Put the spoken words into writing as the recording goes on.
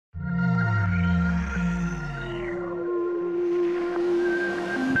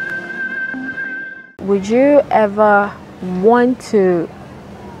would you ever want to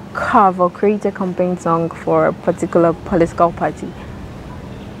carve or create a campaign song for a particular political party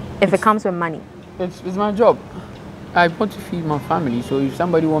if it comes with money? It's my job. I want to feed my family. So if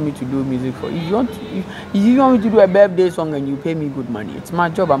somebody want me to do music for, if you want me to do a birthday song and you pay me good money, it's my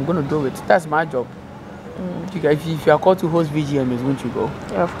job. I'm gonna do it. That's my job. If you are called to host VGMs, won't you go?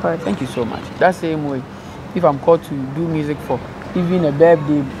 Yeah, of course. Thank you so much. That same way, if I'm called to do music for even a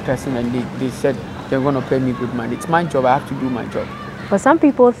birthday person and they said they're gonna pay me good money, it's my job. I have to do my job. But some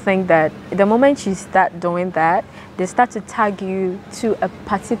people think that the moment you start doing that, they start to tag you to a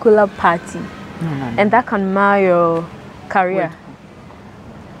particular party. No. And that can mar your career.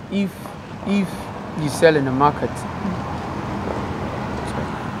 Wait. If you sell in the market,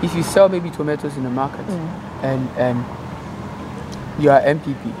 if you sell maybe tomatoes in the market and you are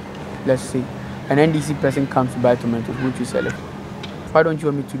MPP, let's say, an NDC person comes to buy tomatoes, would you sell it? Why don't you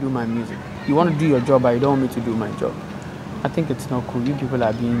want me to do my music? You want to do your job, but you don't want me to do my job. I think it's not cool. You people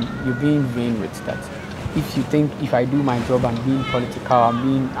you're being vain with that. If you think if I do my job, I'm being political,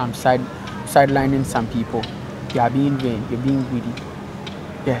 I'm sidelining some people, you are being vain, you're being greedy.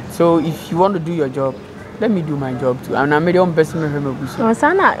 Yeah. So if you want to do your job, let me do my job too. And I made your own person. That's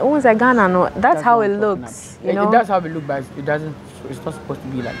how it looks. You know? That's how it looks, but it doesn't. It's not supposed to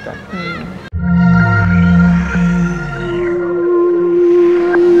be like that.